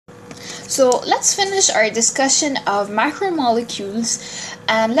So let's finish our discussion of macromolecules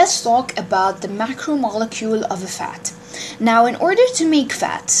and let's talk about the macromolecule of a fat. Now, in order to make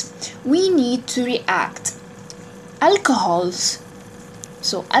fats, we need to react alcohols,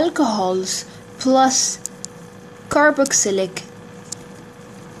 so alcohols plus carboxylic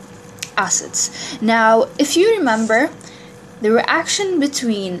acids. Now, if you remember, the reaction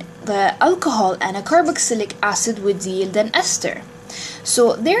between the alcohol and a carboxylic acid would yield an ester.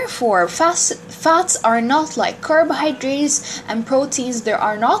 So therefore, fats are not like carbohydrates and proteins. They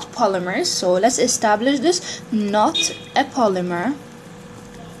are not polymers. So let's establish this: not a polymer.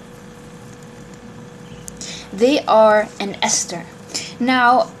 They are an ester.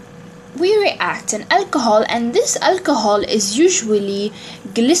 Now, we react an alcohol, and this alcohol is usually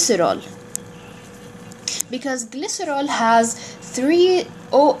glycerol, because glycerol has 3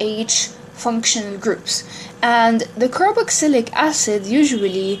 OH functional groups, and the carboxylic acid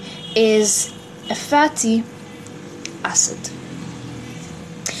usually is a fatty acid.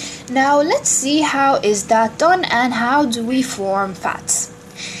 Now let's see how is that done and how do we form fats.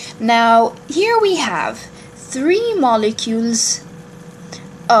 Now here we have 3 molecules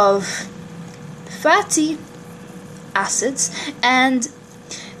of fatty acids, and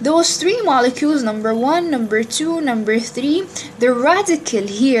those 3 molecules, number 1, number 2, number 3, the radical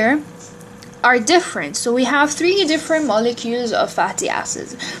here are different. So we have 3 different molecules of fatty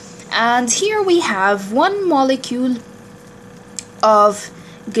acids, and here we have 1 molecule of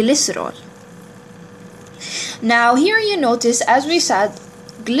glycerol. Now here you notice, as we said,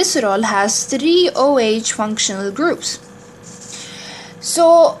 glycerol has 3 OH functional groups.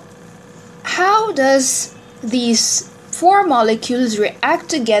 So how does these 4 molecules react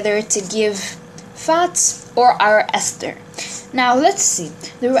together to give fats or our ester? Now let's see.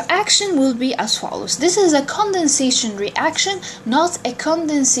 The reaction will be as follows. This is a condensation reaction, not a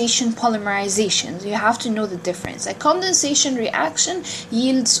condensation polymerization. You have to know the difference. A condensation reaction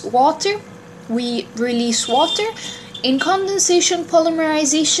yields water. We release water. In condensation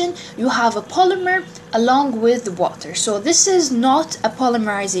polymerization, you have a polymer along with the water. So this is not a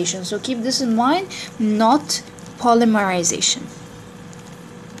polymerization. So keep this in mind, not polymerization.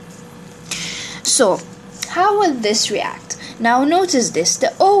 So how will this react? Now notice this,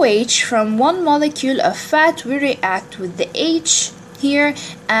 the OH from 1 molecule of fat will react with the H here,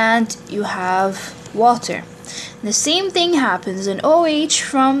 and you have water. The same thing happens in OH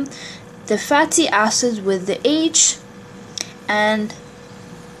from the fatty acid with the H, and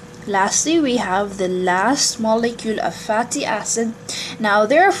lastly we have the last molecule of fatty acid. Now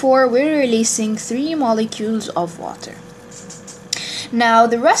therefore we're releasing 3 molecules of water. Now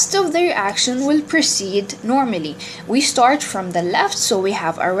the rest of the reaction will proceed normally. We start from the left, so we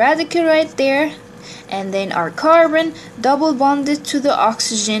have our radical right there, and then our carbon double bonded to the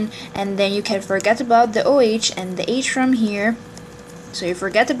oxygen, and then you can forget about the OH and the H from here. So you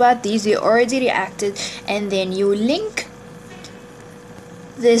forget about these, they already reacted, and then you link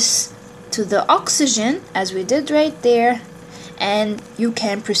this to the oxygen as we did right there, and you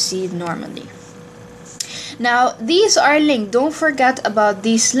can proceed normally. Now these are linked, don't forget about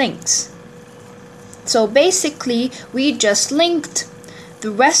these links. So basically we just linked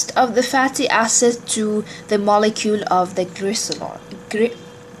the rest of the fatty acid to the molecule of the glycerol.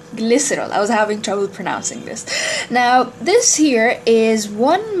 Glycerol, I was having trouble pronouncing this. Now this here is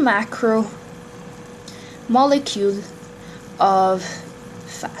 1 macro molecule of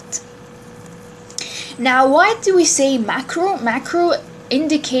fat. Now why do we say macro? Macro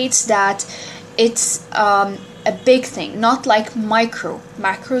indicates that it's a big thing, not like micro.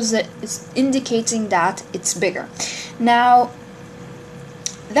 Macro is indicating that it's bigger. Now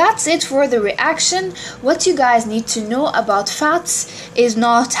that's it for the reaction. What you guys need to know about fats is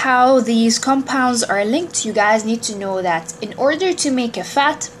not how these compounds are linked. You guys need to know that in order to make a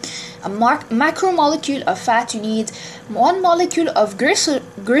fat, a macromolecule of fat, you need 1 molecule of glycerol,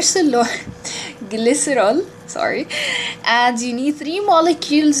 and you need 3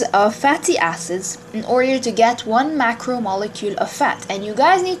 molecules of fatty acids in order to get 1 macromolecule of fat. And you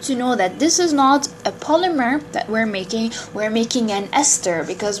guys need to know that this is not a polymer that we're making an ester,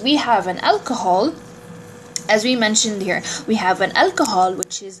 because we have an alcohol, as we mentioned here, we have an alcohol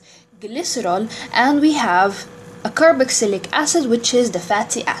which is glycerol, and we have a carboxylic acid which is the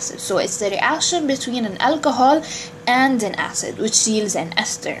fatty acid. So it's the reaction between an alcohol and an acid which yields an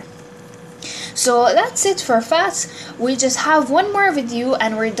ester. So that's it for fats. We just have one more video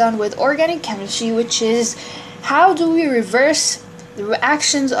and we're done with organic chemistry, which is how do we reverse the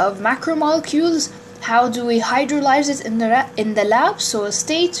reactions of macromolecules, how do we hydrolyze it in the lab. So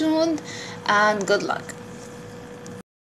stay tuned and good luck.